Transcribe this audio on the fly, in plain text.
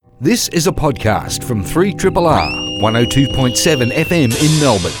This is a podcast from 3RRR 102.7 FM in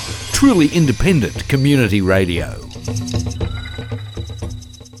Melbourne. Truly independent community radio.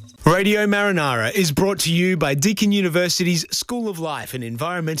 Radio Marinara is brought to you by Deakin University's School of Life and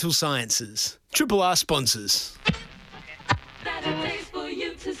Environmental Sciences. Triple R sponsors. In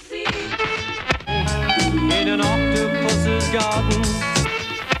an octopus's garden.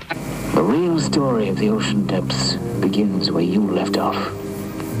 The real story of the ocean depths begins where you left off.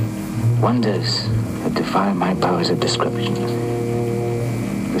 Wonders that defy my powers of description.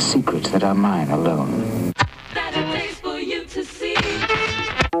 The secrets that are mine alone. That a place for you to see.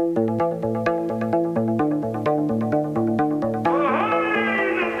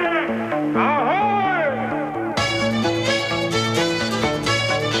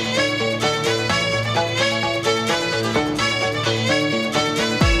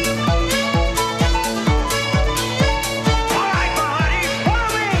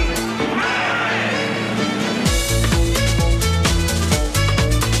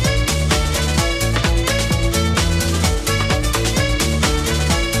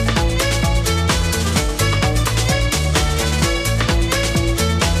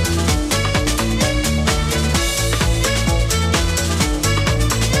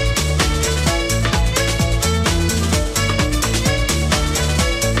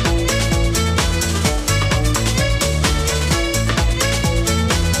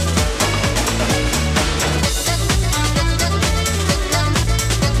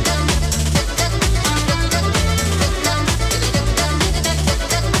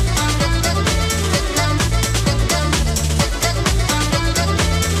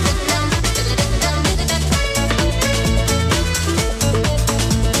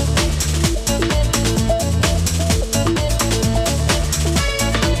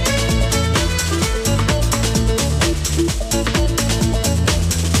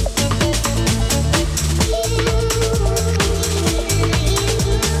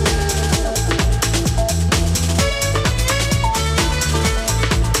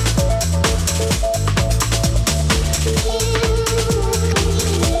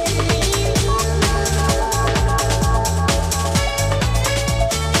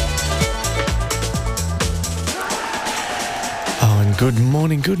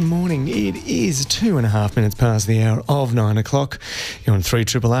 Good morning. It is 2.5 minutes past the hour of 9 o'clock. You're on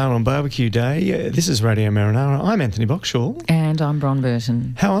 3RRR on Barbecue Day. This is Radio Marinara. I'm Anthony Boxshall. And I'm Bron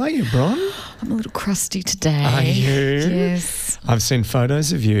Burton. How are you, Bron? I'm a little crusty today. Are you? Yes. I've seen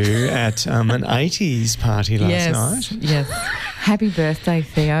photos of you at an 80s party last night. Yes. Happy birthday,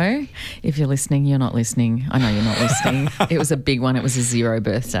 Theo. If you're listening, you're not listening. I know you're not listening. It was a big one. It was a 0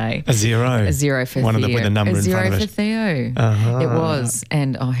 birthday. A 0? A 0 for one Theo. Of them with a number in front of it. A 0 for Theo. Uh-huh. It was.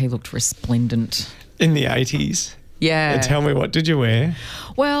 And, he looked resplendent. In the 80s? Yeah. Tell me, what did you wear?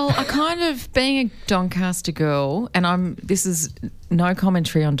 Well, I kind of, being a Doncaster girl, and this is no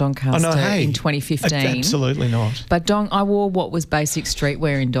commentary on Doncaster in 2015. Absolutely not. But I wore what was basic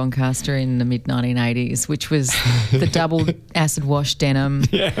streetwear in Doncaster in the mid-1980s, which was the double acid wash denim.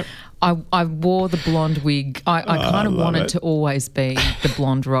 Yeah. I wore the blonde wig. I kind of wanted to always be the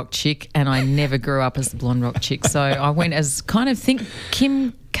blonde rock chick, and I never grew up as the blonde rock chick. So I went as kind of think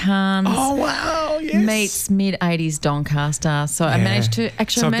Kim Carnes. Oh, wow, yes. Meets mid-80s Doncaster. So I managed to a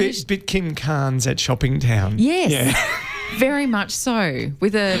bit Kim Carnes at Shopping Town. Yes. Yeah. Very much so,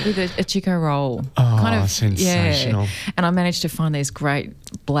 with a Chico roll. Oh, kind of, sensational. Yeah. And I managed to find these great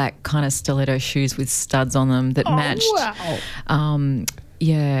black kind of stiletto shoes with studs on them that matched. Wow.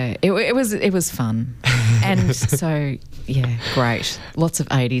 Yeah, it was fun. And so, yeah, great. Lots of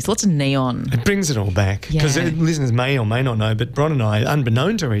 80s, lots of neon. It brings it all back. Because listeners may or may not know, but Bron and I,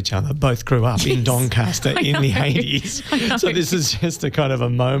 unbeknown to each other, both grew up in Doncaster in the 80s. So this is just a kind of a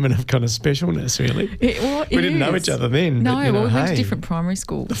moment of kind of specialness, really. We didn't know each other then. No, but, we went to different primary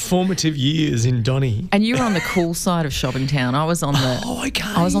schools. The formative years in Donny. And you were on the cool side of Shopping Town. I was on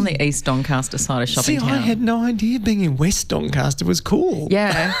the East Doncaster side of Shopping Town. I had no idea being in West Doncaster was cool.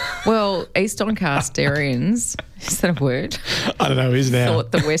 Yeah. Well, East Doncasterians, is that a word? I don't know, is now.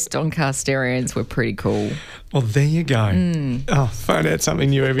 Thought the West Doncasterians were pretty cool. Well, there you go. Oh, find out something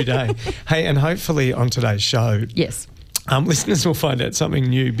new every day. Hey, and hopefully on today's show, yes, listeners will find out something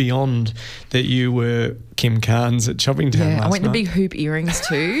new beyond that you were Kim Carnes at Shopping Town last night. I went the big hoop earrings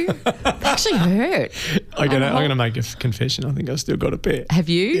too. They actually hurt. I'm going to make a confession. I think I've still got a pair. Have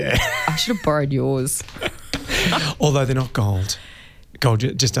you? Yeah. I should have borrowed yours. Although they're not gold. Gold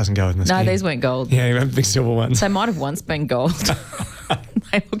just doesn't go in the skin. No, these weren't gold. Yeah, you have big silver ones. They might have once been gold.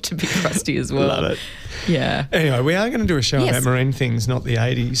 They looked a bit crusty as well. Love it. Yeah. Anyway, we are going to do a show about marine things, not the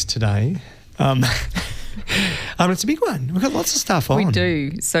 80s today. It's a big one. We've got lots of stuff on. We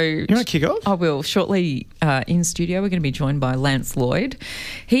do. So you want to kick off? I will. Shortly in studio, we're going to be joined by Lance Lloyd.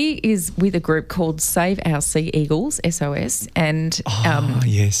 He is with a group called Save Our Sea Eagles, SOS, and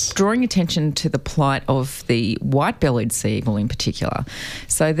yes, drawing attention to the plight of the white-bellied sea eagle in particular.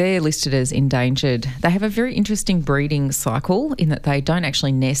 So they're listed as endangered. They have a very interesting breeding cycle in that they don't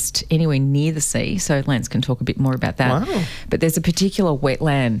actually nest anywhere near the sea. So Lance can talk a bit more about that. Wow. But there's a particular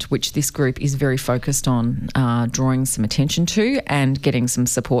wetland which this group is very focused on drawing some attention to and getting some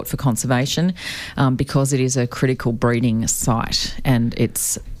support for conservation because it is a critical breeding site and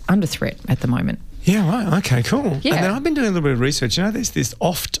it's under threat at the moment. Yeah, right. Okay, cool. Yeah. And then I've been doing a little bit of research. You know, there's this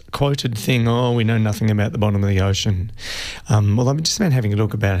oft-quoted thing, we know nothing about the bottom of the ocean. Well, I've just been having a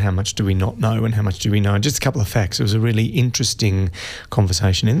look about how much do we not know and how much do we know. Just a couple of facts. It was a really interesting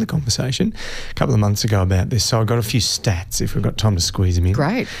conversation in the conversation a couple of months ago about this. So I've got a few stats if we've got time to squeeze them in.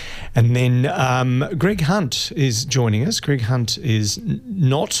 Great. And then Greg Hunt is joining us. Greg Hunt is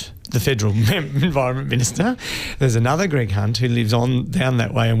not the Federal Environment Minister. There's another Greg Hunt who lives on down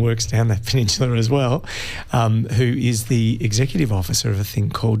that way and works down that peninsula as well, who is the Executive Officer of a thing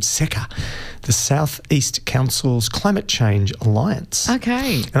called SECA, the South East Council's Climate Change Alliance.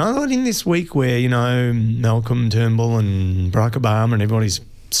 Okay. And I thought in this week where, you know, Malcolm Turnbull and Barack Obama and everybody's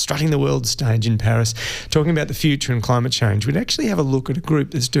strutting the world stage in Paris, talking about the future and climate change, we'd actually have a look at a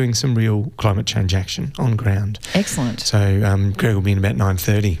group that's doing some real climate change action on ground. Excellent. So Greg will be in about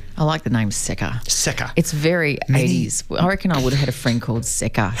 9:30. I like the name SECA. SECA. It's very 80s. I reckon I would have had a friend called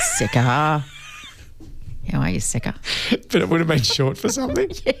SECA. SECA. How are you, SECA? But it would have been short for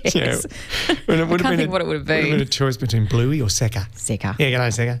something. Yes. Yeah. It would I can't think what it would have been. Would have been a choice between Bluey or SECA. SECA. Yeah,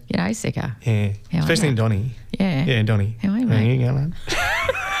 g'day, SECA. G'day, SECA. Yeah. How are Especially you? in Donny. Yeah. Yeah, Donny. How are you, There mate? you go, man.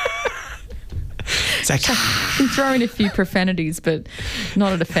 SECA. You can throw in a few profanities, but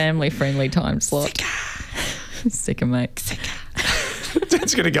not at a family-friendly time slot. SECA, mate. SECA.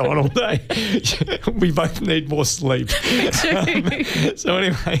 That's going to go on all day. We both need more sleep. So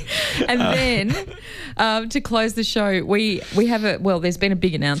anyway. And then to close the show, we have there's been a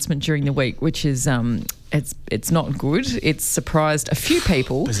big announcement during the week, which is it's not good. It's surprised a few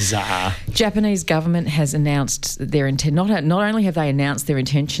people. Bizarre. Japanese government has announced their intent. Not only have they announced their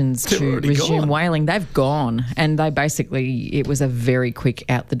intentions to resume gone. whaling, they've gone, and they basically, it was a very quick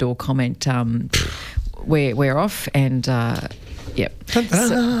out the door comment. We're off, and yep.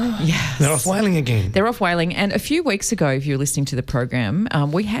 Yeah, They're off whaling again. They're off whaling. And a few weeks ago, if you were listening to the program,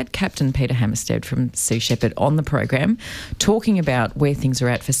 we had Captain Peter Hammerstead from Sea Shepherd on the program talking about where things are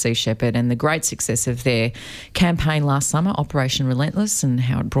at for Sea Shepherd and the great success of their campaign last summer, Operation Relentless, and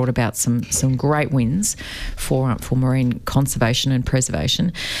how it brought about some great wins for marine conservation and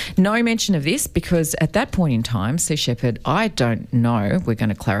preservation. No mention of this because at that point in time, Sea Shepherd, I don't know, we're going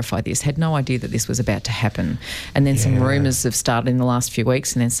to clarify this, had no idea that this was about to happen. And then some rumours have started in the last few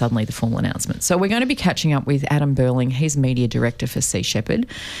weeks, and then suddenly the formal announcement. So we're going to be catching up with Adam Burling, he's Media Director for Sea Shepherd,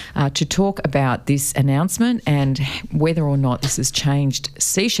 to talk about this announcement and whether or not this has changed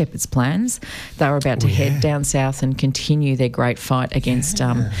Sea Shepherd's plans. They were about to head down south and continue their great fight against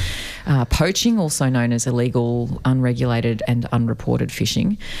poaching, also known as illegal, unregulated and unreported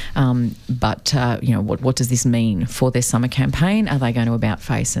fishing. But what does this mean for their summer campaign? Are they going to about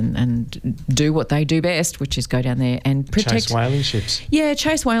face and do what they do best, which is go down there and protect... Chase whaling ships. Yeah,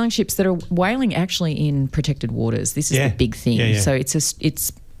 chase whaling ships that are whaling actually in protected waters. This is the big thing. Yeah, yeah. So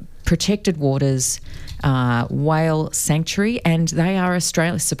it's protected waters, whale sanctuary, and they are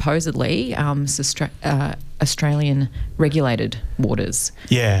supposedly Australian regulated waters.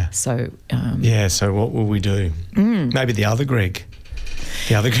 Yeah. So So what will we do? Maybe the other Greg.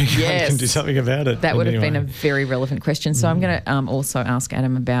 The other Greg can do something about it. That would have been a very relevant question. So I'm going to also ask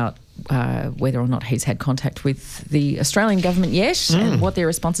Adam about whether or not he's had contact with the Australian government yet and what their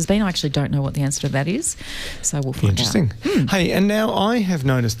response has been. I actually don't know what the answer to that is. So we'll find Interesting. Hey, and now I have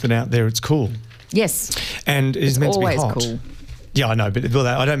noticed that out there it's cool. Yes. And it's meant to be hot. Always cool. Yeah, I know, but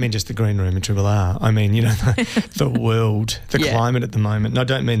I don't mean just the green room in Triple R. I mean, the world, the climate at the moment. And I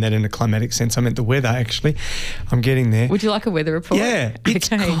don't mean that in a climatic sense. I meant the weather, actually. I'm getting there. Would you like a weather report? Yeah. It's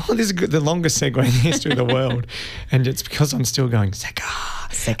cool. This is the longest segue in the history of the world. And it's because I'm still going, Seka.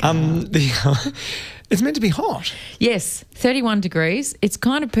 It's meant to be hot. Yes, 31 degrees. It's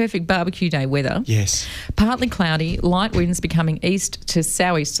kind of perfect barbecue day weather. Yes. Partly cloudy, light winds becoming east to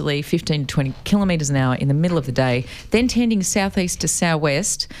southeasterly, 15 to 20 kilometres an hour in the middle of the day, then tending southeast to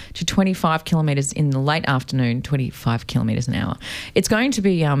southwest to 25 kilometres in the late afternoon, 25 kilometres an hour. It's going to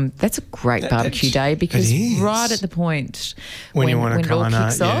be, that's a great barbecue day because right at the point when you want to it all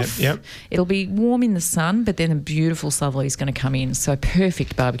kicks off, yep. It'll be warm in the sun, but then a beautiful southerly is going to come in. So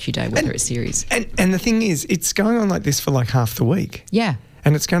perfect barbecue day weather at Ceres. And the thing is, it's going on like this for like half the week. Yeah.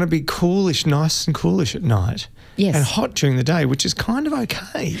 And it's going to be coolish, nice and coolish at night. Yes. And hot during the day, which is kind of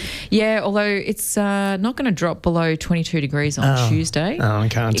okay. Yeah, although it's not going to drop below 22 degrees on Tuesday. Oh, I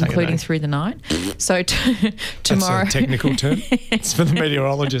can't take it. Including through the night. So tomorrow... That's a technical term. It's for the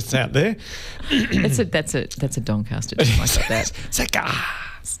meteorologists out there. That's a Doncaster term. I got that.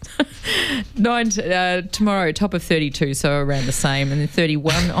 Tomorrow, top of 32, so around the same, and then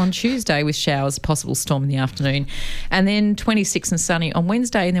 31 on Tuesday with showers, possible storm in the afternoon, and then 26 and sunny on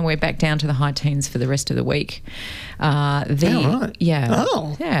Wednesday, and then we're back down to the high teens for the rest of the week. Right. Yeah.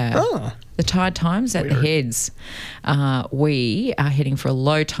 Oh. Yeah. Oh. The tide times at the Heads. We are heading for a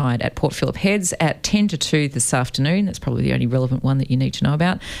low tide at Port Phillip Heads at 10 to 2 this afternoon. That's probably the only relevant one that you need to know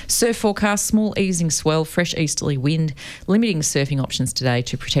about. Surf forecast, small easing swell, fresh easterly wind, limiting surfing options today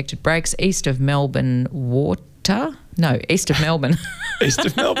to protected breaks east of Melbourne east of Melbourne. East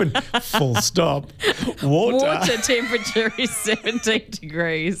of Melbourne, full stop. Water temperature is 17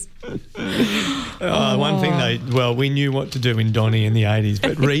 degrees. One thing though, we knew what to do in Donny in the 80s,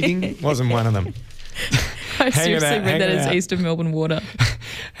 but reading wasn't one of them. I seriously read that as east of Melbourne water.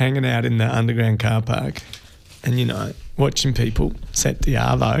 Hanging out in the underground car park and, watching people set the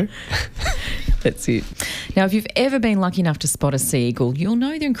arvo. That's it. Now, if you've ever been lucky enough to spot a sea eagle, you'll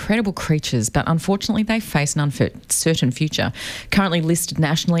know they're incredible creatures, but unfortunately they face an uncertain future. Currently listed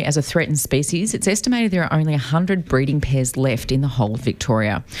nationally as a threatened species, it's estimated there are only 100 breeding pairs left in the whole of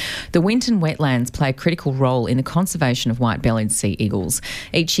Victoria. The Winton wetlands play a critical role in the conservation of white-bellied sea eagles.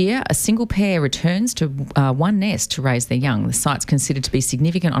 Each year, a single pair returns to one nest to raise their young. The site's considered to be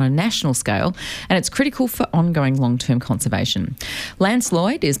significant on a national scale, and it's critical for ongoing long-term conservation. Lance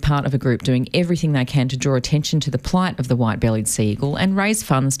Lloyd is part of a group doing everything they can to draw attention to the plight of the white-bellied sea eagle and raise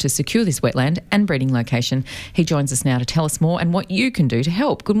funds to secure this wetland and breeding location. He joins us now to tell us more and what you can do to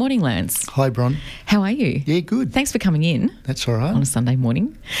help. Good morning, Lance. Hi, Bron. How are you? Yeah, good. Thanks for coming in. That's all right. On a Sunday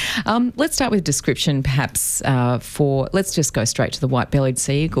morning. Let's start with a description perhaps let's just go straight to the white-bellied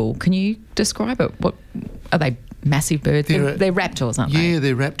sea eagle. Can you describe it? What are they? Massive birds. They're raptors, aren't they? Yeah,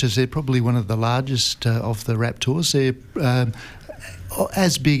 they're raptors. They're probably one of the largest of the raptors. They're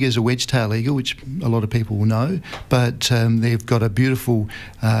as big as a wedge-tail eagle, which a lot of people will know, but they've got a beautiful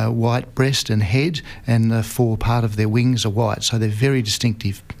white breast and head, and the fore part of their wings are white, so they're very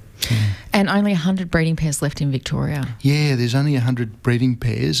distinctive. And only 100 breeding pairs left in Victoria. Yeah, there's only 100 breeding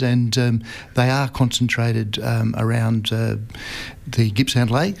pairs, and they are concentrated around the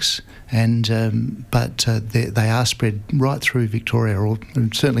Gippsland Lakes, but they are spread right through Victoria, or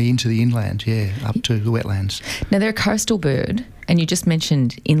certainly into the inland, up to the wetlands. Now, they're a coastal bird, and you just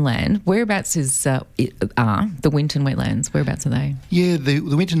mentioned inland. Whereabouts are the Winton wetlands? Whereabouts are they? Yeah, the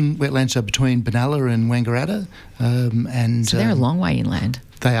Winton wetlands are between Benalla and Wangaratta. So they're a long way inland.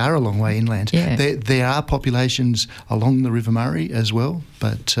 They are a long way inland. Yeah. There are populations along the River Murray as well,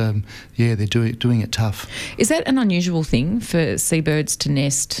 but they're doing it tough. Is that an unusual thing for seabirds to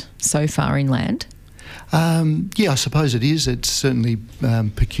nest so far inland? I suppose it is. It's certainly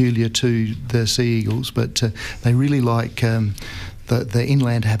peculiar to the sea eagles, but they really like the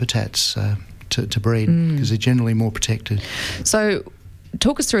inland habitats to breed because they're generally more protected. So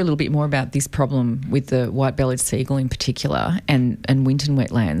talk us through a little bit more about this problem with the white-bellied sea eagle in particular and Winton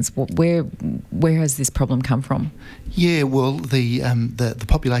wetlands. Where has this problem come from? Yeah, well, the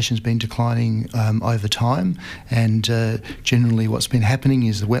population's been declining over time, and generally what's been happening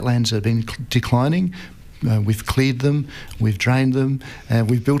is the wetlands have been declining. We've cleared them, we've drained them,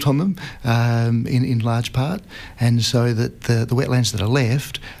 we've built on them in large part, and so that the wetlands that are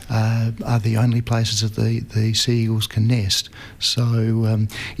left are the only places that the sea eagles can nest. So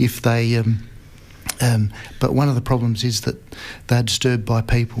if they... but one of the problems is that they're disturbed by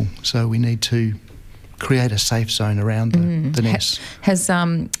people, so we need to create a safe zone around the nest. Has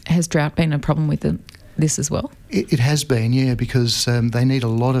drought been a problem with this as well? It has been, yeah, because they need a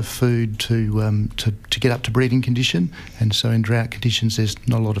lot of food to get up to breeding condition, and so in drought conditions there's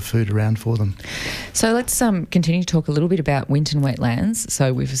not a lot of food around for them. So let's continue to talk a little bit about Winton wetlands.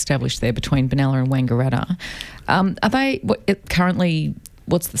 So we've established there between Benalla and Wangaratta. Are they currently?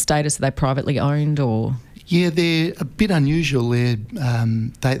 What's the status? Are they privately owned or? Yeah, they're a bit unusual. They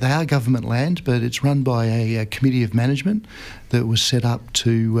are government land, but it's run by a committee of management that was set up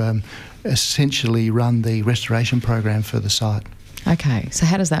to essentially run the restoration program for the site. Okay, so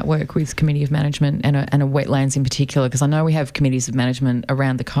how does that work with committee of management and a wetlands in particular? Because I know we have committees of management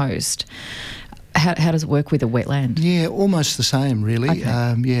around the coast. How does it work with a wetland? Yeah, almost the same, really.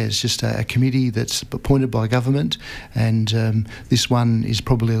 Okay. It's just a committee that's appointed by government, and this one is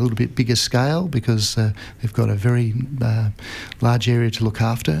probably a little bit bigger scale because they've got a very large area to look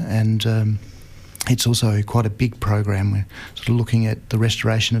after, and it's also quite a big program. We're sort of looking at the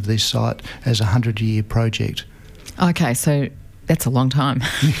restoration of this site as a 100-year project. Okay, so that's a long time.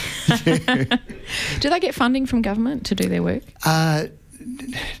 Do they get funding from government to do their work?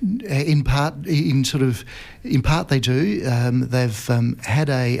 In part, they do. They've had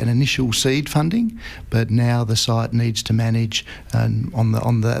an initial seed funding, but now the site needs to manage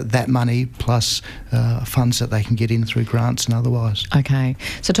on that money plus funds that they can get in through grants and otherwise. Okay,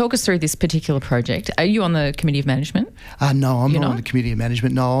 so talk us through this particular project. Are you on the Committee of Management? No, I'm not on the Committee of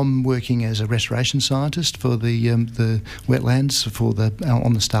Management. No, I'm working as a restoration scientist for the wetlands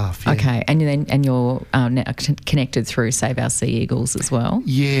on the staff. Yeah. Okay, and you're now connected through Save Our Sea Eagles as well.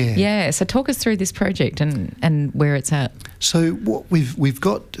 Yeah. Yeah. So talk us through this project and where it's at. So what we've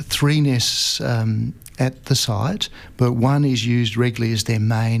got 3 nests at the site, but one is used regularly as their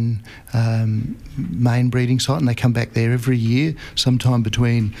main breeding site, and they come back there every year, sometime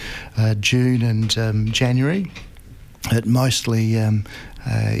between June and January. But mostly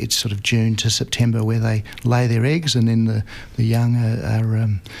it's sort of June to September where they lay their eggs, and then the young are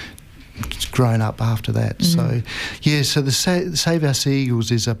grown up after that. Mm-hmm. So the Save Our Sea Eagles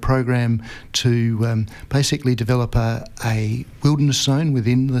is a program to basically develop a wilderness zone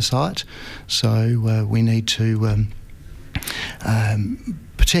within the site. So we need to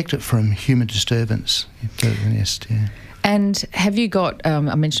protect it from human disturbance, the nest, yeah. And have you got,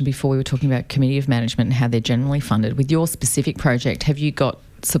 I mentioned before we were talking about Committee of Management and how they're generally funded. With your specific project, have you got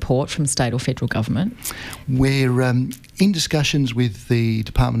support from state or federal government? We're in discussions with the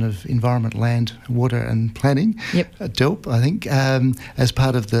Department of Environment, Land, Water and Planning, DELP, I think, as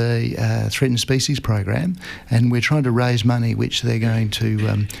part of the Threatened Species Program, and we're trying to raise money which they're going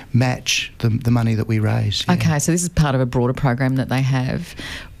to match the money that we raise. Yeah. Okay, so this is part of a broader program that they have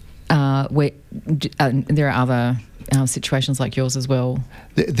where there are other situations like yours as well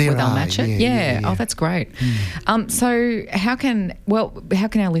where they'll match it? Yeah. Oh, that's great. So how can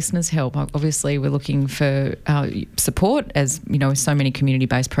our listeners help? Obviously, we're looking for support, as you know, with so many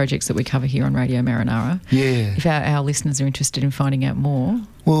community-based projects that we cover here on Radio Marinara. Yeah. If our listeners are interested in finding out more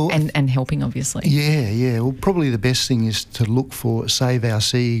and helping, obviously. Yeah. Well, probably the best thing is to look for Save Our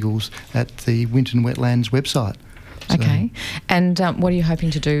Sea Eagles at the Winton Wetlands website. Okay. And what are you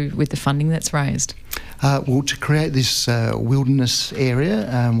hoping to do with the funding that's raised? Well, to create this wilderness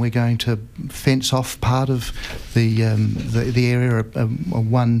area, we're going to fence off part of the area, a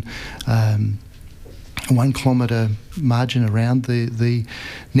 1 kilometre margin around the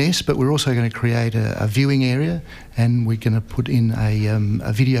nest, but we're also going to create a viewing area, and we're going to put in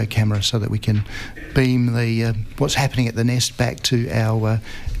a video camera so that we can beam what's happening at the nest back to our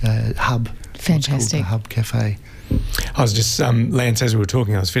hub. Fantastic. The Hub Cafe. I was just, Lance, as we were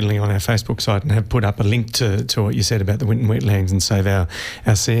talking, I was fiddling on our Facebook site and have put up a link to what you said about the Winton Wetlands and Save Our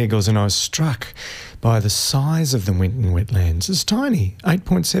Sea Eagles, and I was struck by the size of the Winton Wetlands. It's tiny,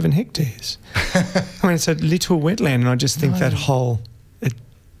 8.7 hectares. I mean, it's a little wetland, and I just think that whole...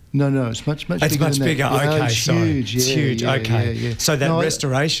 No, it's much bigger. It's much bigger. Yeah, okay, it's sorry. huge. It's huge. Yeah, okay. Yeah. So that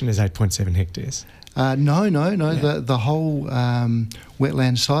restoration is 8.7 hectares. No. Yeah. The whole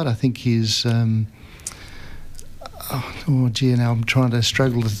wetland site, I think, is. Now I'm trying to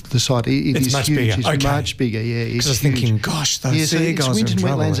struggle with the site. It's is much huge. bigger. It's okay. much bigger, yeah. Because I was thinking, gosh, those seagulls are in Winton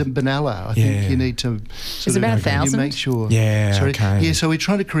trouble. Wetlands and Benalla. I think you need to... It's about 1,000? Make sure. Yeah, okay. Yeah, so we're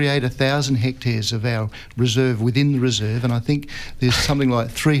trying to create 1,000 hectares of our reserve within the reserve, and I think there's something like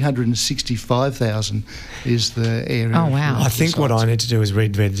 365,000 is the area. Oh, wow. I think what I need to do is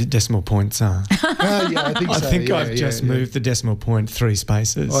read where the decimal points are. Yeah, I think so. I think I've just moved the decimal point 3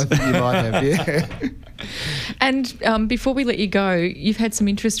 spaces. I think you might have, yeah. And before we let you go, you've had some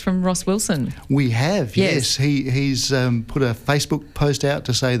interest from Ross Wilson. We have, yes. He's put a Facebook post out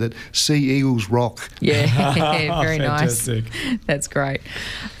to say that Sea Eagles rock. Yeah, very nice. Fantastic. That's great.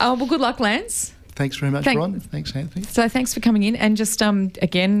 Well, good luck, Lance. Thanks very much, Ron. Thanks, Anthony. So thanks for coming in, and just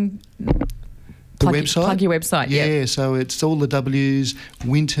again... Plug your website. Yeah, so it's all the W's,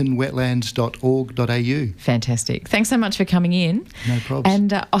 wintonwetlands.org.au. Fantastic. Thanks so much for coming in. No problems.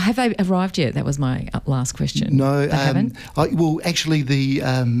 And have they arrived yet? That was my last question. No, they haven't? Well, actually, the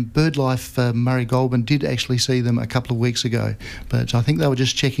BirdLife Murray Goulburn did actually see them a couple of weeks ago, but I think they were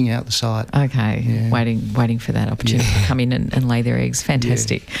just checking out the site. Okay, waiting for that opportunity to come in and lay their eggs.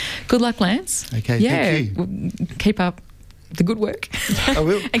 Fantastic. Good luck, Lance. Okay, thank you. Keep up. the good work. I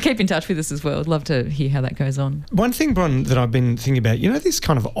will. And keep in touch with us as well. I'd love to hear how that goes on. One thing, Bron, that I've been thinking about, this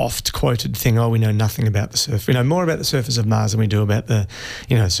kind of oft-quoted thing, we know nothing about the surface. We know more about the surface of Mars than we do about the,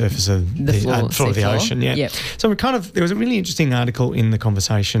 surface of the floor of the ocean. Yeah. Yep. So there was a really interesting article in The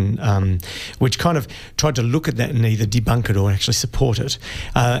Conversation which kind of tried to look at that and either debunk it or actually support it.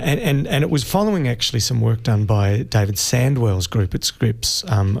 And it was following actually some work done by David Sandwell's group at Scripps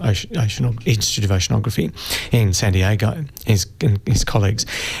Institute of Oceanography in San Diego, his colleagues.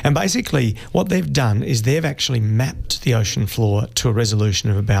 And basically what they've done is they've actually mapped the ocean floor to a resolution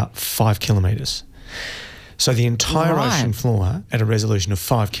of about 5 kilometres. So the entire ocean floor at a resolution of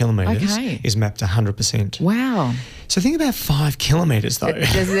 5 kilometres is mapped 100%. Wow. So think about 5 kilometres though.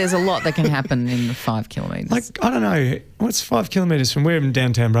 There's a lot that can happen in 5 kilometres. Like, I don't know, what's 5 kilometres from we're in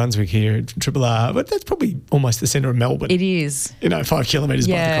downtown Brunswick here at Triple R, but that's probably almost the centre of Melbourne. It is. 5 kilometres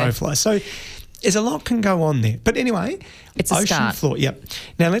by the crow fly. So there's a lot can go on there. But anyway, it's a ocean start. floor. Yep.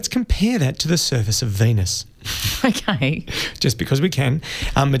 Now let's compare that to the surface of Venus. Okay. Just because we can.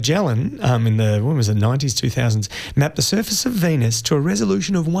 Magellan, in the 90s, 2000s, mapped the surface of Venus to a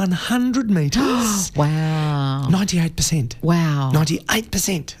resolution of 100 metres. Wow. 98%. Wow.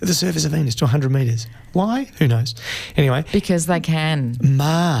 98% of the surface of Venus to 100 metres. Why? Who knows? Anyway. Because they can.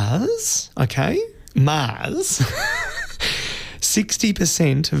 Mars,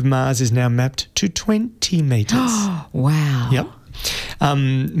 60% of Mars is now mapped to 20 metres. Wow. Yep.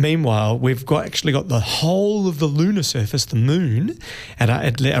 Meanwhile, we've actually got the whole of the lunar surface, the moon,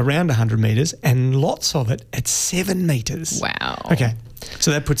 at around 100 metres, and lots of it at 7 metres. Wow. Okay,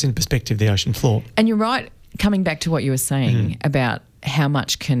 so that puts in perspective the ocean floor. And you're right, coming back to what you were saying about how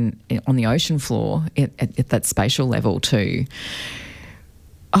much can, on the ocean floor, at that spatial level too.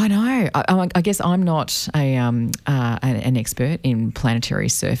 I know. I guess I'm not an expert in planetary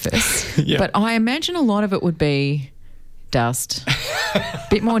surface, but I imagine a lot of it would be dust,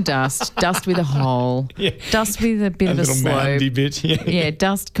 bit more dust with a hole, dust with a bit of a slope. Moundy bit,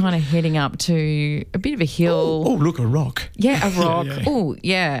 dust kind of heading up to a bit of a hill. Oh, look, a rock. Yeah, a rock. Oh,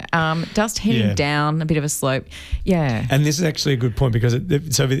 yeah. Dust heading down, a bit of a slope. Yeah. And this is actually a good point because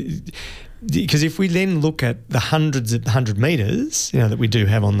if we then look at the 100 metres, that we do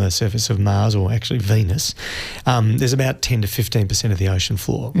have on the surface of Mars or actually Venus, there's about 10 to 15% of the ocean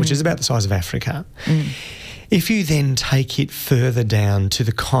floor, which is about the size of Africa. If you then take it further down to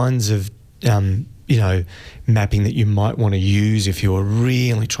the kinds of, mapping that you might want to use if you're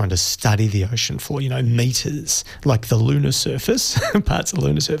really trying to study the ocean floor, metres, like the lunar surface, parts of the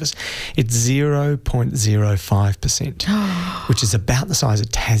lunar surface, it's 0.05%, which is about the size of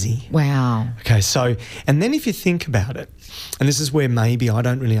Tassie. Wow. Okay, so, and then if you think about it, and this is where maybe I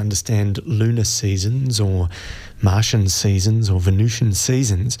don't really understand lunar seasons or Martian seasons or Venusian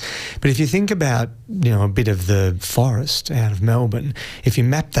seasons, but if you think about, a bit of the forest out of Melbourne, if you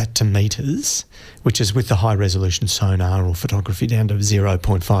map that to metres, which is with the high resolution sonar or photography down to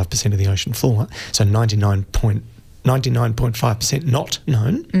 0.5% of the ocean floor, so 99.5% not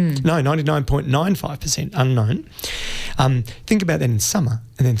known, 99.95% unknown. Think about that in summer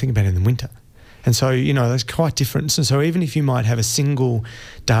and then think about it in the winter. And so, that's quite different. And so even if you might have a single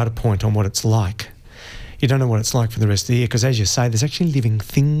data point on what it's like, you don't know what it's like for the rest of the year because, as you say, there's actually living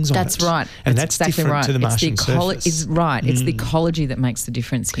things on it. That's right. And that's exactly different to the Martian surface. It's right. It's the ecology that makes the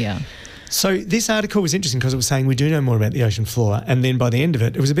difference here. So this article was interesting because it was saying we do know more about the ocean floor, and then by the end of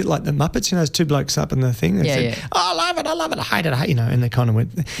it, it was a bit like the Muppets, those two blokes up in the thing. They said, oh, I love it, I hate it, and they kind of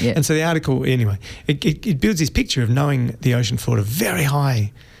went. Yeah. And so the article, anyway, it builds this picture of knowing the ocean floor at a very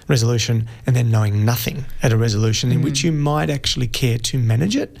high resolution and then knowing nothing at a resolution in which you might actually care to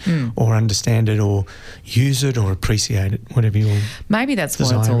manage it or understand it or use it or appreciate it, whatever you want. Maybe that's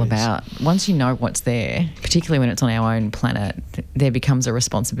what it's all about. Once you know what's there, particularly when it's on our own planet, there becomes a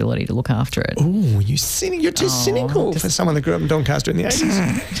responsibility to look after it. Oh, you're too cynical for someone that grew up in Doncaster in the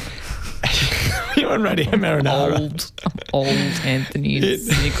 80s. You're on Radio Marinara. Old Anthony,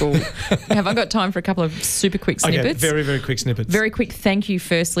 cynical. Have I got time for a couple of super quick snippets? Okay, very, very quick snippets. Very quick thank you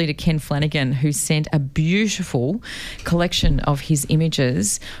firstly to Ken Flanagan, who sent a beautiful collection of his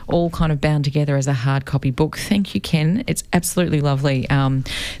images, all kind of bound together as a hard copy book. Thank you, Ken. It's absolutely lovely.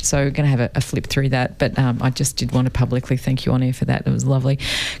 So we're going to have a flip through that, but I just did want to publicly thank you on air for that. It was lovely.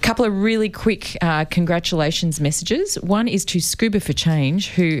 A couple of really quick congratulations messages. One is to Scuba for Change,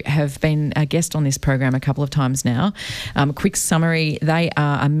 who have been a guest on this program a couple of times now. Quick summary, they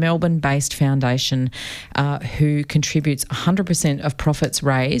are a Melbourne-based foundation who contributes 100% of profits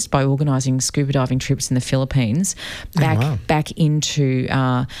raised by organising scuba diving trips in the Philippines back into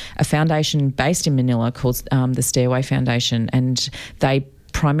a foundation based in Manila called the Stairway Foundation, and they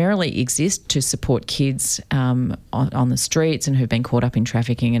primarily exist to support kids on the streets and who've been caught up in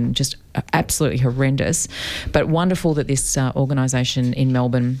trafficking, and just absolutely horrendous. But wonderful that this organisation in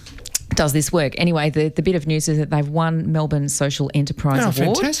Melbourne does this work. Anyway, the bit of news is that they've won Melbourne Social Enterprise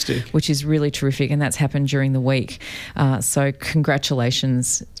Award, fantastic. which is really terrific, and that's happened during the week. So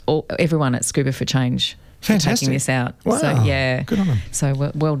congratulations, everyone at Scuba for Change. Fantastic. For taking this out. Wow. So, yeah. Good on them.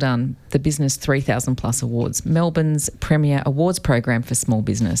 So well done. The Business 3000 Plus Awards, Melbourne's premier awards program for small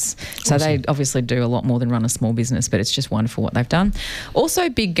business. So awesome. They obviously do a lot more than run a small business, but it's just wonderful what they've done. Also,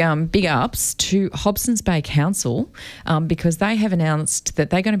 big ups to Hobsons Bay Council because they have announced that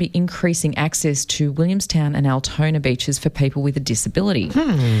they're going to be increasing access to Williamstown and Altona beaches for people with a disability.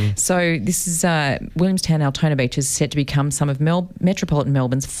 So this is Williamstown Altona beaches set to become some of metropolitan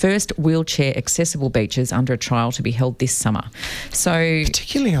Melbourne's first wheelchair accessible beaches under a trial to be held this summer. So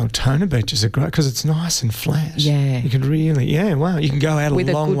particularly Altona beaches are great because it's nice and flat. Yeah. You can really, wow, you can go out with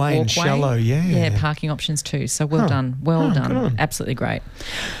a long good way and walkway. shallow, Yeah, parking options too. So well done. Well good on. done. Absolutely great.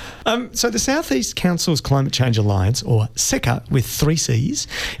 So the South East Council's Climate Change Alliance, or SECA with 3 Cs,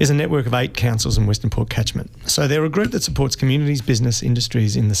 is a network of 8 councils in Western Port catchment. So they're a group that supports communities, business,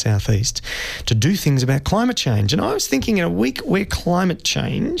 industries in the South East to do things about climate change. And I was thinking in a week where climate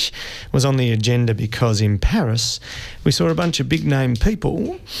change was on the agenda because in Paris we saw a bunch of big-name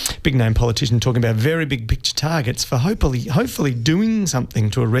people, big-name politicians talking about very big picture targets for hopefully doing something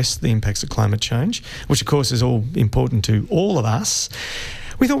to arrest the impacts of climate change, which of course is all important to all of us.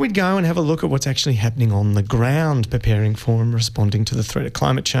 We thought we'd go and have a look at what's actually happening on the ground, preparing for and responding to the threat of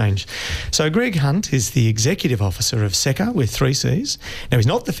climate change. So Greg Hunt is the Executive Officer of SECA with 3 Cs. Now, he's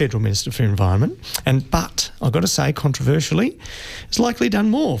not the Federal Minister for Environment, but I've got to say, controversially, has likely done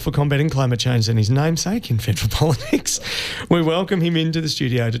more for combating climate change than his namesake in federal politics. We welcome him into the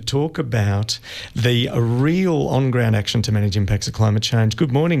studio to talk about the real on-ground action to manage impacts of climate change.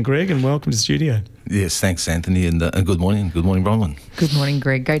 Good morning, Greg, and welcome to the studio. Yes, thanks, Anthony, and good morning. Good morning, Bronwyn. Good morning,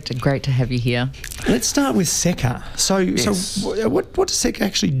 Greg. Great to have you here. Let's start with SECA. So what does SECA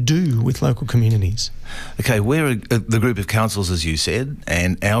actually do with local communities? Okay, we're the group of councils, as you said,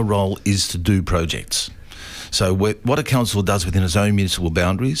 and our role is to do projects. So what a council does within its own municipal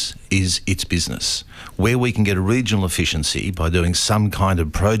boundaries is its business. Where we can get a regional efficiency by doing some kind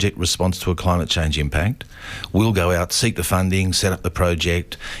of project response to a climate change impact, we'll go out, seek the funding, set up the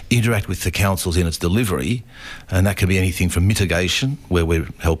project, interact with the councils in its delivery, and that can be anything from mitigation, where we're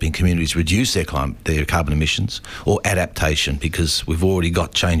helping communities reduce their carbon emissions, or adaptation, because we've already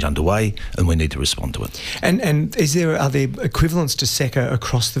got change underway and we need to respond to it. And are there equivalents to SECA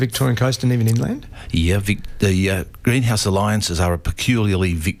across the Victorian coast and even inland? Yeah, the Greenhouse Alliances are a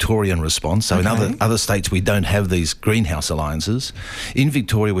peculiarly Victorian response. So in other states we don't have these Greenhouse Alliances. In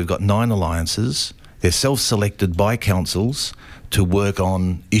Victoria we've got 9 alliances. They're self-selected by councils to work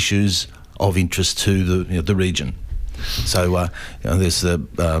on issues of interest to the region. So there's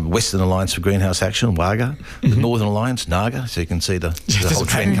the Western Alliance for Greenhouse Action, WAGA, the Northern Alliance, NAGA, so you can see the whole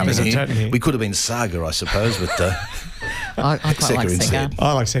trend coming in. We could have been SAGA, I suppose, but I quite like SECA.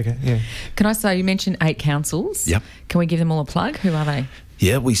 I like SECA, yeah. Can I say, you mentioned 8 councils. Yep. Can we give them all a plug? Who are they?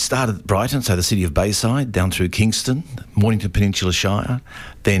 Yeah, we started at Brighton, so the city of Bayside, down through Kingston, Mornington Peninsula Shire,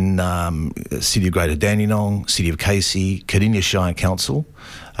 then City of Greater Dandenong, City of Casey, Cardinia Shire Council,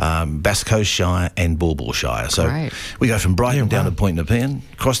 Bass Coast Shire and Ball Ball Shire. So we go from Brighton down to Point Nepean,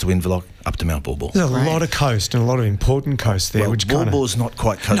 across to Inverloch, up to Mount Ball Ball. There's a lot of coast and a lot of important coast there. Well, which Ball Ball's not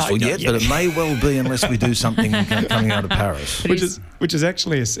quite coastal yet, but it may well be unless we do something coming out of Paris. Which is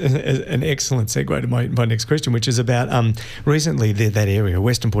actually an excellent segue to my next question, which is about recently that area,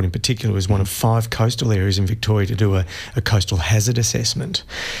 Western Port in particular, was one of 5 coastal areas in Victoria to do a coastal hazard assessment.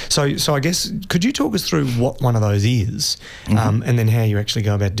 So I guess, could you talk us through what one of those is and then how you actually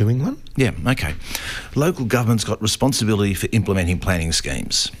go about doing one? Yeah, okay. Local government's got responsibility for implementing planning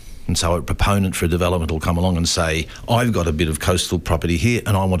schemes. And so a proponent for a development will come along and say, I've got a bit of coastal property here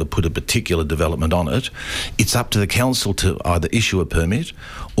and I want to put a particular development on it. It's up to the council to either issue a permit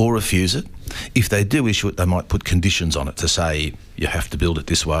or refuse it. If they do issue it, they might put conditions on it to say you have to build it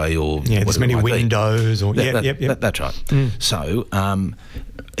this way or there's many windows or that's right. So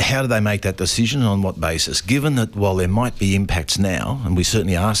how do they make that decision and on what basis? Given that while there might be impacts now, and we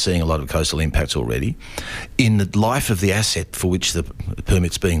certainly are seeing a lot of coastal impacts already, in the life of the asset for which the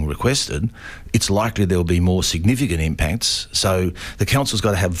permit's being requested, it's likely there will be more significant impacts. So the council's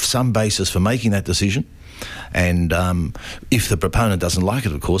got to have some basis for making that decision. And if the proponent doesn't like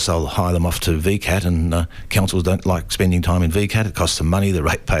it, of course, they'll hire them off to VCAT, and councils don't like spending time in VCAT. It costs them money, the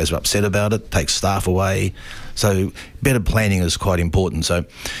ratepayers are upset about it, takes staff away. So better planning is quite important. So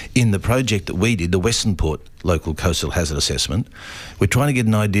in the project that we did, the Western Port Local Coastal Hazard Assessment, we're trying to get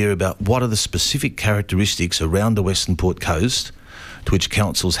an idea about what are the specific characteristics around the Western Port coast to which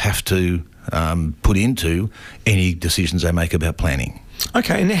councils have to put into any decisions they make about planning.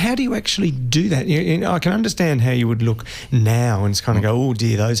 Okay, and how do you actually do that? I can understand how you would look now and kind of go, oh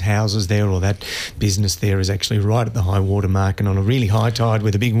dear, those houses there or that business there is actually right at the high water mark, and on a really high tide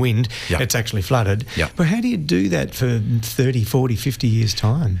with a big wind, it's actually flooded. Yep. But how do you do that for 30, 40, 50 years'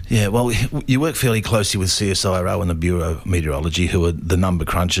 time? Yeah, well, you work fairly closely with CSIRO and the Bureau of Meteorology, who are the number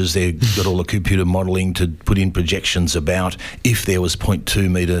crunchers. They've got all the computer modelling to put in projections about if there was 0.2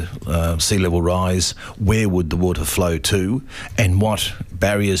 metre sea level rise, where would the water flow to, and what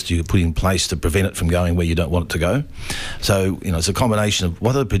barriers do you put in place to prevent it from going where you don't want it to go. So, it's a combination of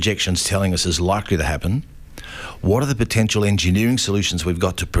what are the projections telling us is likely to happen, what are the potential engineering solutions we've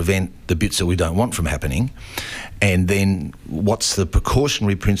got to prevent the bits that we don't want from happening, and then what's the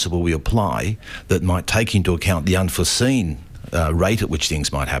precautionary principle we apply that might take into account the unforeseen rate at which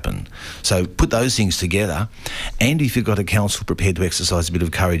things might happen. So put those things together, and if you've got a council prepared to exercise a bit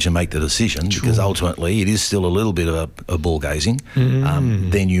of courage and make the decision, because ultimately it is still a little bit of a ball gazing,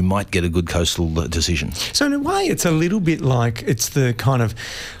 then you might get a good coastal decision. So in a way, it's a little bit like it's the kind of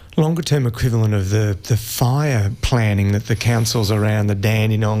longer term equivalent of the fire planning that the councils around the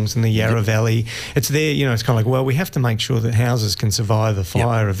Dandenongs and the Yarra Valley, it's there, it's kind of like, well, we have to make sure that houses can survive a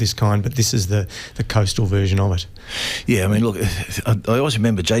fire of this kind, but this is the coastal version of it. Yeah, I mean, look, I always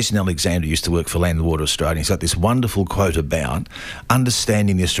remember Jason Alexander used to work for Land and Water Australia. He's got this wonderful quote about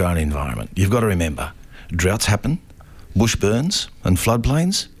understanding the Australian environment. You've got to remember, droughts happen, bush burns and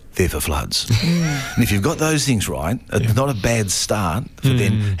floodplains, they're for floods. And if you've got those things right, it's not a bad start for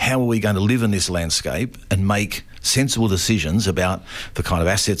then how are we going to live in this landscape and make sensible decisions about the kind of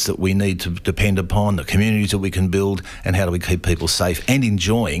assets that we need to depend upon, the communities that we can build, and how do we keep people safe and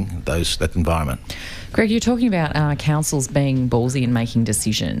enjoying that environment. Greg, you're talking about councils being ballsy and making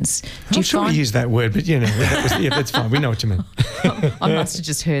decisions. I'm not sure we use that word, but that's fine. We know what you mean. I must have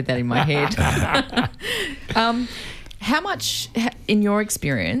just heard that in my head. How much, in your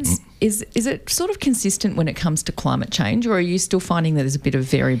experience, is it sort of consistent when it comes to climate change, or are you still finding that there's a bit of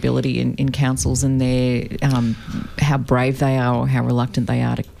variability in councils and their how brave they are or how reluctant they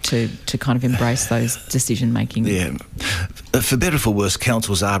are to kind of embrace those decision-making? Yeah. For better or for worse,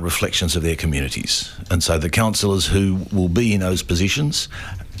 councils are reflections of their communities. And so the councillors who will be in those positions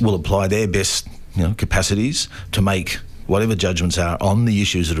will apply their best capacities to make whatever judgments are on the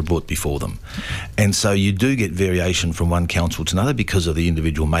issues that are brought before them. And so you do get variation from one council to another because of the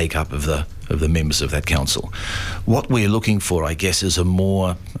individual makeup of the members of that council. What we're looking for, I guess, is a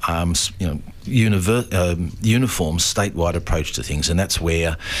more uniform statewide approach to things, and that's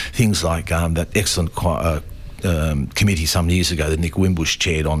where things like that excellent committee some years ago that Nick Wimbush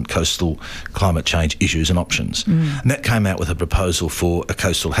chaired on coastal climate change issues and options. And that came out with a proposal for a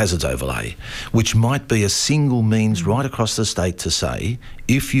coastal hazards overlay, which might be a single means right across the state to say,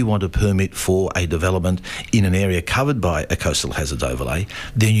 if you want a permit for a development in an area covered by a coastal hazards overlay,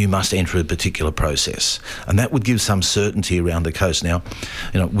 then you must enter a particular process. And that would give some certainty around the coast. Now,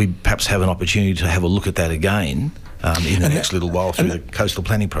 we perhaps have an opportunity to have a look at that again in the next little while through the coastal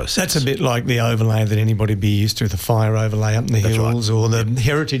planning process. That's a bit like the overlay that anybody be used to, the fire overlay up in the hills, or the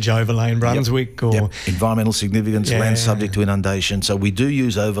heritage overlay in Brunswick, or environmental significance, land subject to inundation. So we do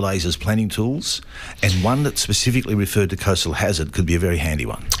use overlays as planning tools, and one that specifically referred to coastal hazard could be a very handy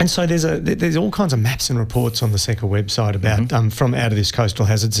one. And so there's all kinds of maps and reports on the SECA website about from out of this coastal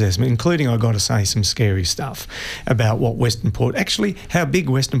hazard assessment, including, I've got to say, some scary stuff about what Western Port, actually how big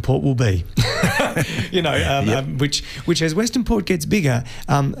Western Port will be. Which as Western Port gets bigger,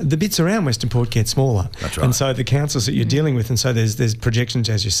 the bits around Western Port get smaller. That's right. And so the councils that you're dealing with, and so there's projections,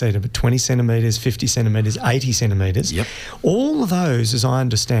 as you said, of 20 centimetres, 50 centimetres, 80 centimetres. Yep. All of those, as I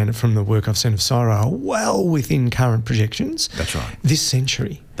understand it from the work I've seen of CSIRO, are well within current projections. That's right. This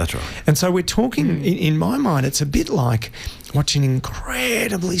century. That's right. And so we're talking, in my mind, it's a bit like watching an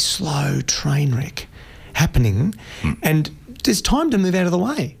incredibly slow train wreck happening, and there's time to move out of the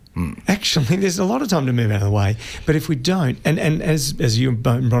way. Actually, there's a lot of time to move out of the way. But if we don't, and as you and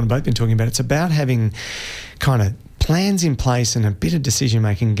Bron have both been talking about, it's about having kind of plans in place and a bit of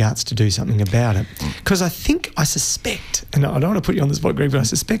decision-making guts to do something about it. Because I suspect, and I don't want to put you on the spot, Greg, but I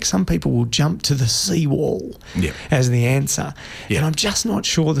suspect some people will jump to the seawall as the answer. And I'm just not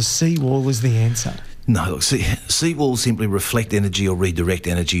sure the seawall is the answer. No, look, seawalls simply reflect energy or redirect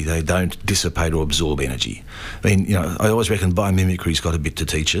energy. They don't dissipate or absorb energy. I mean, I always reckon biomimicry's got a bit to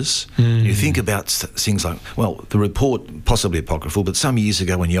teach us. You think about things like, well, the report, possibly apocryphal, but some years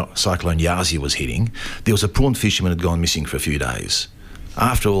ago when Cyclone Yasi was hitting, there was a prawn fisherman who had gone missing for a few days.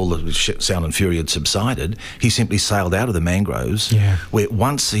 After all the sound and fury had subsided, he simply sailed out of the mangroves, where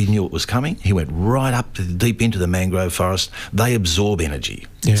once he knew it was coming, he went right up deep into the mangrove forest. They absorb energy.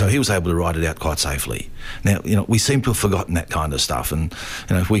 So he was able to ride it out quite safely. Now, we seem to have forgotten that kind of stuff, and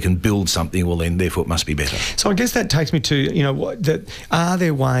if we can build something, well, then therefore it must be better. So I guess that takes me to, are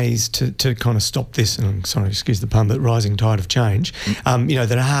there ways to kind of stop this, and I'm sorry, excuse the pun, but rising tide of change,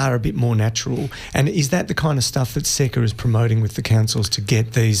 that are a bit more natural? And is that the kind of stuff that SECA is promoting with the councils to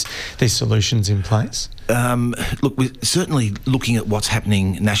get these solutions in place? Look, we're certainly looking at what's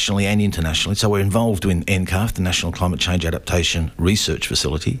happening nationally and internationally. So we're involved in NCARF, the National Climate Change Adaptation Research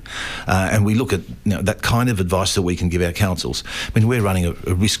Facility, and we look at that kind of advice that we can give our councils. I mean, we're running a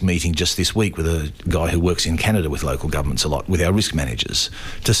risk meeting just this week with a guy who works in Canada with local governments a lot, with our risk managers,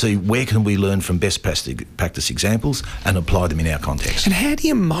 to see where can we learn from best practice examples and apply them in our context. And how do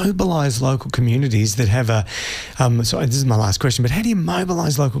you mobilise local communities that have sorry, this is my last question, but how do you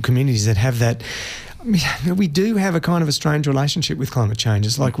mobilise local communities that have that? I mean, we do have a kind of a strange relationship with climate change.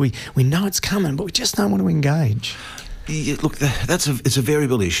 It's like we know it's coming, but we just don't want to engage. Yeah, look, it's a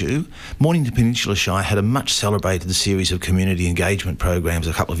variable issue. Mornington Peninsula Shire had a much celebrated series of community engagement programs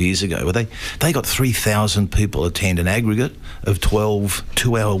a couple of years ago where they got 3,000 people attend an aggregate of 12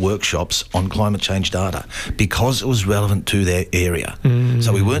 two-hour workshops on climate change data because it was relevant to their area.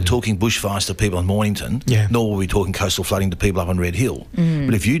 So we weren't talking bushfires to people in Mornington, nor were we talking coastal flooding to people up on Red Hill.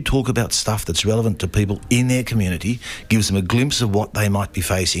 But if you talk about stuff that's relevant to people in their community, gives them a glimpse of what they might be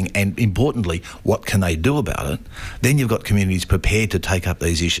facing and, importantly, what can they do about it, then you've got communities prepared to take up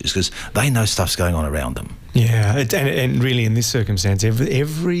these issues because they know stuff's going on around them. Yeah, and really in this circumstance,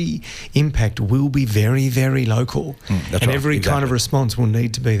 every impact will be very, very local. That's and right, every kind of response will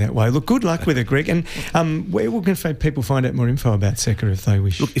need to be that way. Look, good luck with it, Greg. And where can people find out more info about SECA if they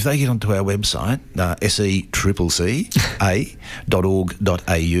wish? Look, if they get onto our website, secca.org.au,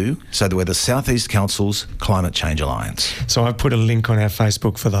 so that we're the South East Council's Climate Change Alliance. So I've put a link on our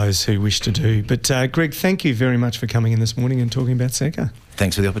Facebook for those who wish to do. But Greg, thank you very much for coming in this morning and talking about SECA.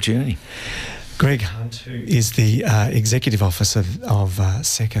 Thanks for the opportunity. Greg Hunt, who is the Executive Officer of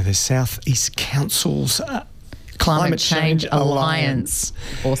SECA, the South East Council's Climate Change Alliance.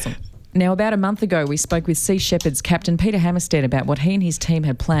 Awesome. Now, about a month ago, we spoke with Sea Shepherd's Captain Peter Hammerstead about what he and his team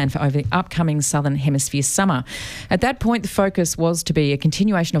had planned for over the upcoming Southern Hemisphere summer. At that point, the focus was to be a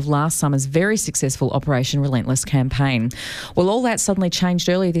continuation of last summer's very successful Operation Relentless campaign. Well, all that suddenly changed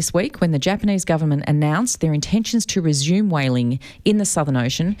earlier this week when the Japanese government announced their intentions to resume whaling in the Southern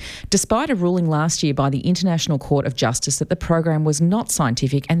Ocean, despite a ruling last year by the International Court of Justice that the program was not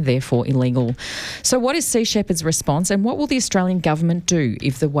scientific and therefore illegal. So what is Sea Shepherd's response, and what will the Australian government do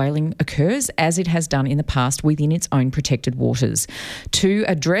if the whaling occurs, as it has done in the past, within its own protected waters? To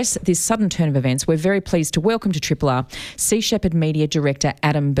address this sudden turn of events, we're very pleased to welcome to Triple R Sea Shepherd Media Director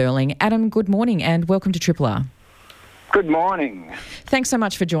Adam Burling. Adam, good morning and welcome to Triple R. Good morning. Thanks so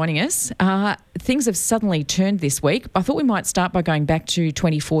much for joining us. Things have suddenly turned this week. I thought we might start by going back to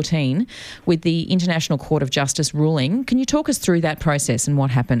 2014 with the International Court of Justice ruling. Can you talk us through that process and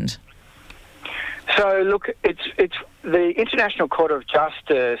what happened? So, look, it's the International Court of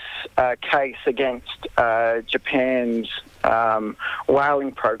Justice case against Japan's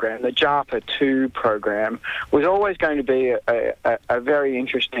whaling program, the JAPA 2 program, was always going to be a very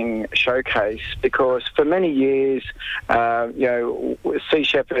interesting showcase because for many years, Sea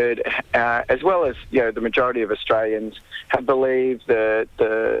Shepherd, as well as the majority of Australians, have believed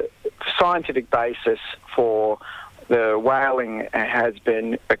the scientific basis for the whaling has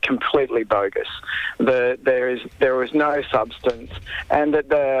been completely bogus. There was no substance, and that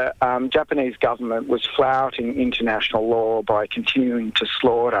the Japanese government was flouting international law by continuing to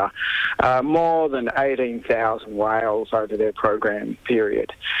slaughter more than 18,000 whales over their program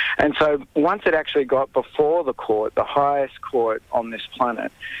period. And so once it actually got before the court, the highest court on this planet,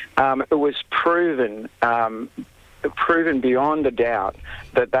 it was proven beyond a doubt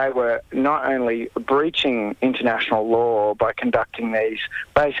that they were not only breaching international law by conducting these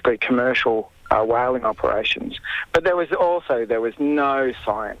basically commercial whaling operations, but there was no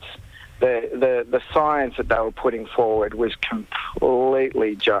science. The science that they were putting forward was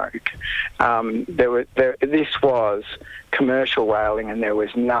completely joke. This was commercial whaling and there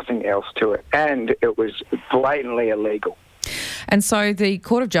was nothing else to it, and it was blatantly illegal. And so the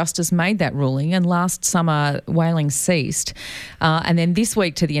Court of Justice made that ruling, and last summer whaling ceased. And then this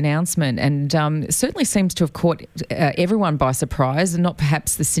week to the announcement, and it certainly seems to have caught everyone by surprise, and not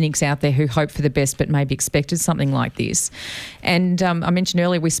perhaps the cynics out there who hope for the best but maybe expected something like this. And I mentioned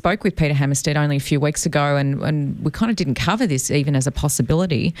earlier we spoke with Peter Hammerstead only a few weeks ago, and we kind of didn't cover this even as a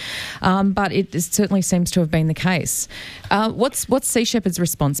possibility, but it certainly seems to have been the case. What's Sea Shepherd's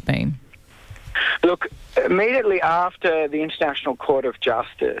response been? Look, immediately after the International Court of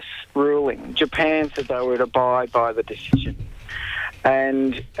Justice ruling, Japan said they would abide by the decision.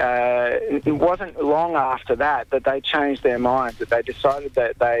 And it wasn't long after that they changed their minds, that they decided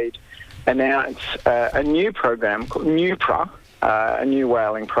that they'd announce a new program called NUPRA, a new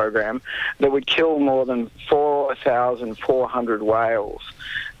whaling program that would kill more than 4,400 whales.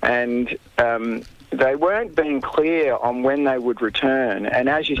 And they weren't being clear on when they would return. And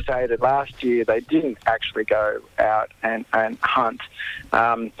as you stated, last year they didn't actually go out and hunt.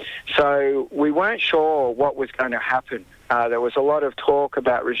 So we weren't sure what was going to happen. There was a lot of talk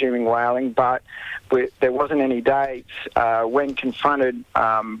about resuming whaling, but there wasn't any dates. When confronted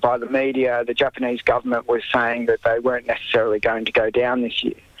by the media, the Japanese government was saying that they weren't necessarily going to go down this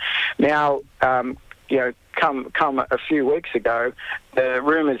year. Now, come a few weeks ago, the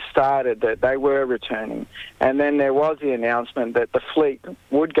rumours started that they were returning, and then there was the announcement that the fleet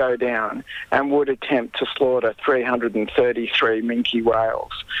would go down and would attempt to slaughter 333 minke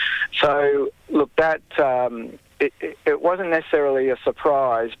whales. So, look, that it wasn't necessarily a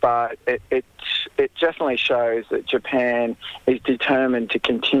surprise, but it definitely shows that Japan is determined to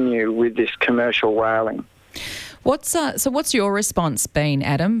continue with this commercial whaling. What's your response been,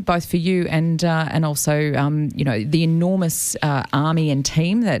 Adam, both for you and also the enormous army and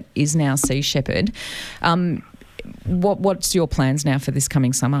team that is now Sea Shepherd? What's your plans now for this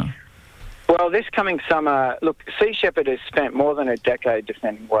coming summer? Well, this coming summer, look, Sea Shepherd has spent more than a decade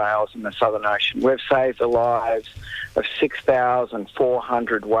defending whales in the Southern Ocean. We've saved the lives of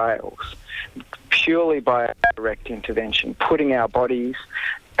 6,400 whales purely by direct intervention, putting our bodies,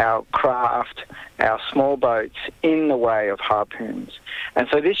 our craft, our small boats in the way of harpoons. And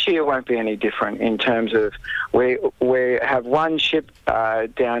so this year won't be any different in terms of we have one ship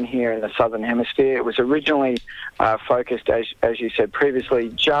down here in the Southern Hemisphere. It was originally focused, as you said previously,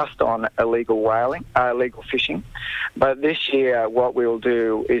 just on illegal whaling, illegal fishing. But this year what we'll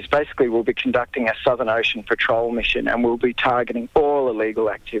do is basically we'll be conducting a Southern Ocean patrol mission, and we'll be targeting all illegal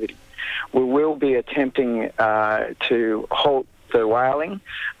activity. We will be attempting to halt the whaling,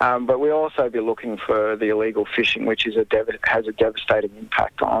 but we'll also be looking for the illegal fishing, which is has a devastating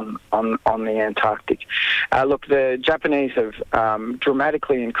impact on the Antarctic. Look, the Japanese have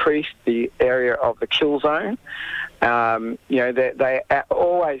dramatically increased the area of the kill zone. They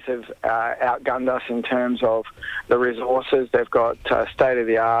always have outgunned us in terms of the resources. They've got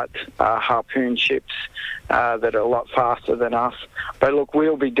state-of-the-art harpoon ships that are a lot faster than us. But look,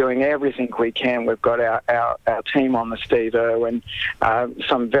 we'll be doing everything we can. We've got our team on the Steve Irwin,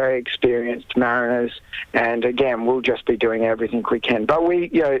 some very experienced mariners, and again, we'll just be doing everything we can. But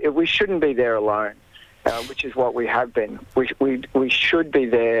we shouldn't be there alone. Which is what we have been. We should be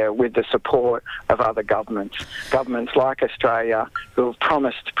there with the support of other governments like Australia, who have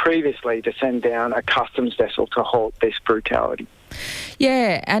promised previously to send down a customs vessel to halt this brutality.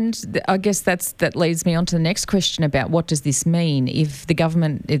 Yeah, and I guess that leads me on to the next question about what does this mean if the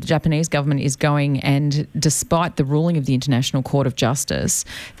Japanese government is going and, despite the ruling of the International Court of Justice,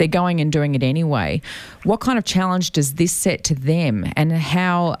 they're going and doing it anyway. What kind of challenge does this set to them, and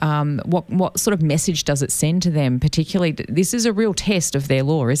how? What sort of message does it send to them? Particularly, this is a real test of their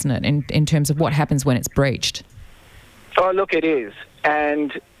law, isn't it? In terms of what happens when it's breached. Oh, look, it is,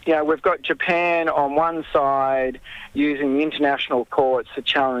 and. We've got Japan on one side using the international courts to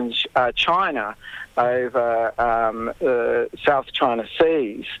challenge China over the South China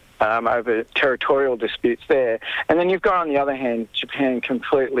Seas, over territorial disputes there. And then you've got, on the other hand, Japan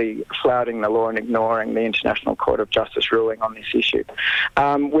completely flouting the law and ignoring the International Court of Justice ruling on this issue.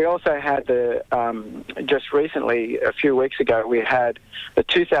 We also had just recently, a few weeks ago, we had the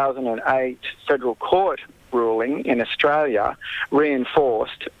 2008 Federal Court ruling in Australia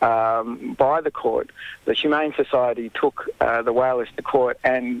reinforced by the court. The Humane Society took the whalers to court,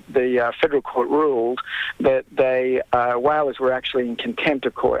 and the federal court ruled that whalers were actually in contempt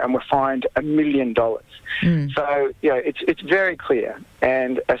of court and were fined $1 million. So it's very clear,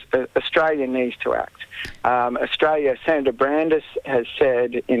 and Australia needs to act. Senator Brandis has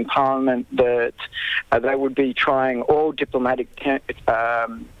said in Parliament that they would be trying all diplomatic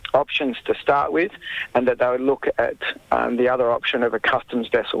options to start with, and that they would look at the other option of a customs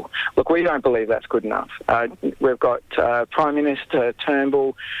vessel. Look, we don't believe that's good enough. We've got Prime Minister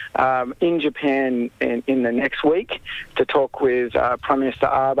Turnbull in Japan in the next week to talk with Prime Minister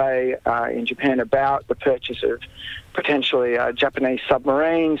Abe in Japan about the purchase of potentially Japanese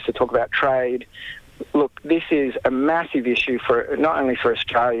submarines, to talk about trade. Look, this is a massive issue for not only for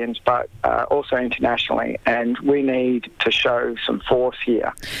Australians but also internationally, and we need to show some force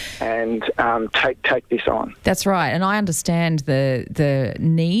here and take this on. That's right, and I understand the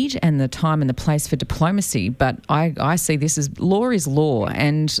need and the time and the place for diplomacy, but I see this as law is law,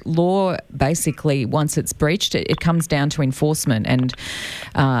 and law basically, once it's breached, it comes down to enforcement, and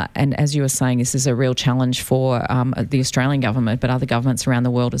as you were saying, this is a real challenge for the Australian government, but other governments around the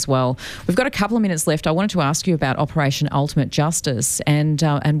world as well. We've got a couple of minutes left. I wanted to ask you about Operation Ultimate Justice and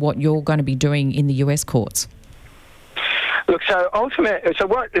what you're going to be doing in the US courts. Look, so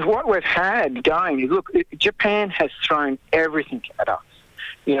what we've had going is, look, Japan has thrown everything at us.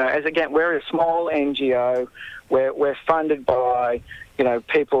 You know, as again, we're a small NGO. We're funded by,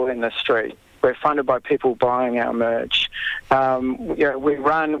 people in the street. We're funded by people buying our merch. We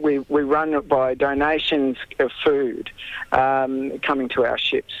run by donations of food coming to our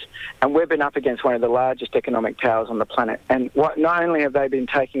ships. And we've been up against one of the largest economic powers on the planet. And not only have they been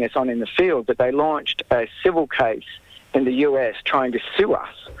taking us on in the field, but they launched a civil case in the US trying to sue us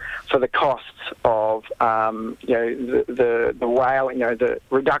for the costs of the whaling, the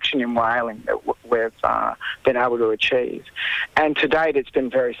reduction in whaling that we've been able to achieve. And to date, it's been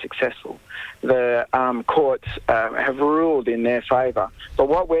very successful. The courts have ruled in their favour. But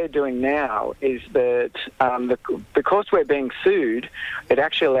what we're doing now is that because we're being sued, it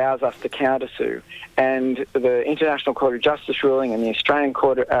actually allows us to counter-sue. And the International Court of Justice ruling and the Australian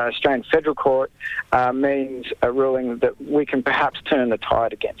Federal Court means a ruling that we can perhaps turn the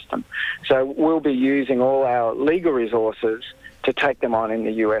tide against them. So we'll be using all our legal resources to take them on in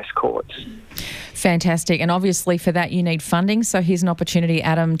the US courts. Fantastic. And obviously for that you need funding. So here's an opportunity,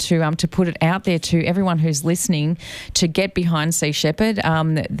 Adam, to put it out there to everyone who's listening to get behind Sea Shepherd.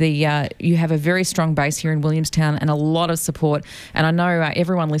 You have a very strong base here in Williamstown and a lot of support. And I know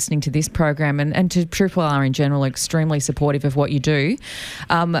everyone listening to this program and to Triple R in general are extremely supportive of what you do.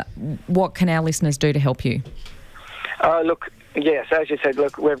 What can our listeners do to help you? Yes, as you said,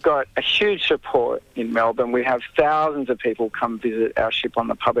 look, we've got a huge support in Melbourne. We have thousands of people come visit our ship on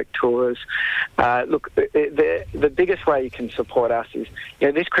the public tours. The biggest way you can support us is,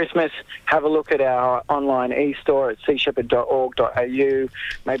 this Christmas, have a look at our online e-store at seashepherd.org.au.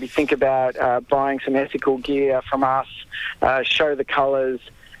 Maybe think about buying some ethical gear from us, show the colours.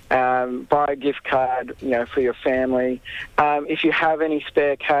 Buy a gift card, for your family. If you have any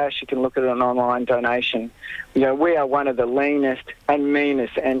spare cash, you can look at an online donation. We are one of the leanest and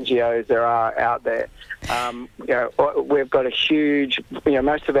meanest NGOs there are out there. We've got a huge,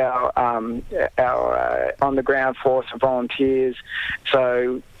 most of our on-the-ground force are volunteers.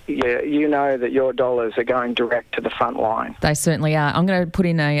 So, you know that your dollars are going direct to the front line. They certainly are. I'm going to put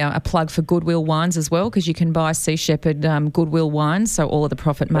in a plug for Goodwill Wines as well, because you can buy Sea Shepherd Goodwill Wines, so all of the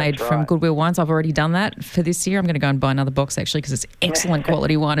profit made from Goodwill Wines. I've already done that for this year. I'm going to go and buy another box, actually, because it's excellent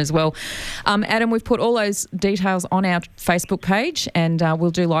quality wine as well. Adam, we've put all those details on our Facebook page, and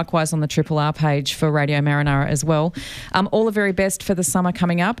we'll do likewise on the Triple R page for Radio Marinara as well. All the very best for the summer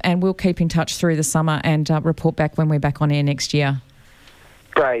coming up, and we'll keep in touch through the summer and report back when we're back on air next year.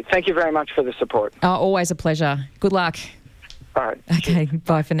 Great. Thank you very much for the support. Always a pleasure. Good luck. All right. Okay,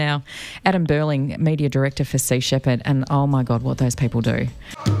 bye for now. Adam Burling, Media Director for Sea Shepherd, and oh my God, what those people do.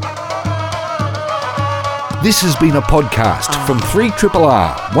 This has been a podcast from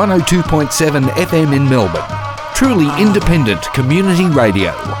 3RRR 102.7 FM in Melbourne. Truly independent community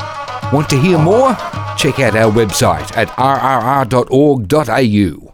radio. Want to hear more? Check out our website at rrr.org.au.